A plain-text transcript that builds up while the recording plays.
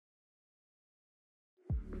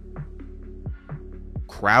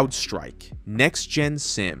CrowdStrike Next-Gen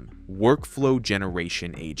SIEM Workflow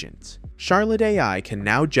Generation Agent. Charlotte AI can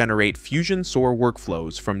now generate Fusion SOAR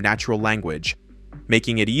workflows from natural language,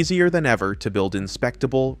 making it easier than ever to build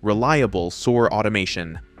inspectable, reliable SOAR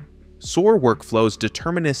automation. SOAR workflows'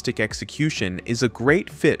 deterministic execution is a great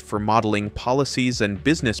fit for modeling policies and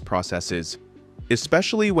business processes,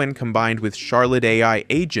 especially when combined with Charlotte AI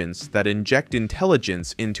agents that inject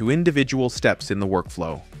intelligence into individual steps in the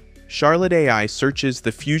workflow. Charlotte AI searches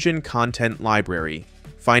the Fusion content library,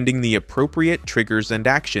 finding the appropriate triggers and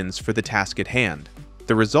actions for the task at hand.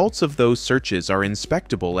 The results of those searches are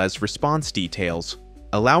inspectable as response details,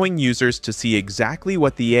 allowing users to see exactly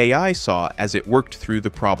what the AI saw as it worked through the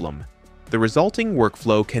problem. The resulting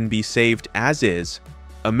workflow can be saved as is,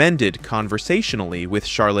 amended conversationally with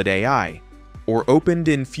Charlotte AI, or opened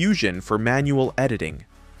in Fusion for manual editing.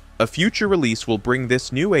 A future release will bring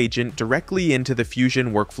this new agent directly into the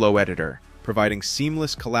Fusion workflow editor, providing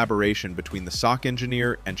seamless collaboration between the SOC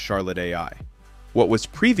engineer and Charlotte AI. What was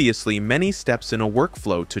previously many steps in a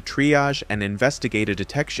workflow to triage and investigate a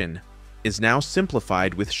detection is now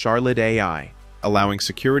simplified with Charlotte AI, allowing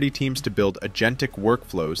security teams to build agentic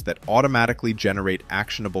workflows that automatically generate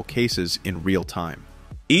actionable cases in real time.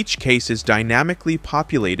 Each case is dynamically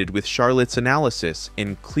populated with Charlotte's analysis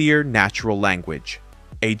in clear, natural language.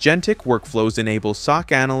 Agentic workflows enable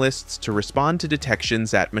SOC analysts to respond to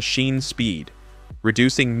detections at machine speed,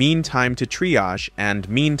 reducing mean time to triage and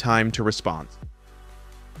mean time to response.